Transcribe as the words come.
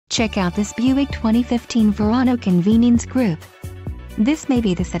Check out this Buick 2015 Verano convenience group. This may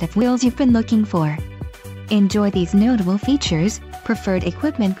be the set of wheels you've been looking for. Enjoy these notable features: preferred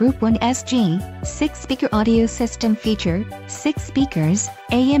equipment Group 1 SG, 6-speaker audio system feature, 6 speakers,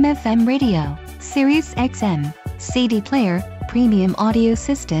 AM/FM radio, Sirius XM, CD player, premium audio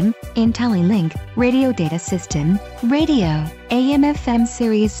system, IntelliLink, radio data system, radio, AM/FM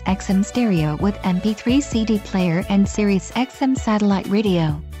Sirius XM stereo with MP3 CD player and Sirius XM satellite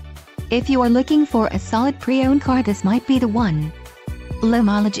radio. If you are looking for a solid pre-owned car, this might be the one. Low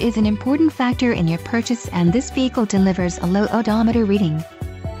mileage is an important factor in your purchase, and this vehicle delivers a low odometer reading.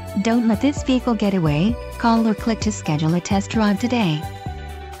 Don't let this vehicle get away. Call or click to schedule a test drive today.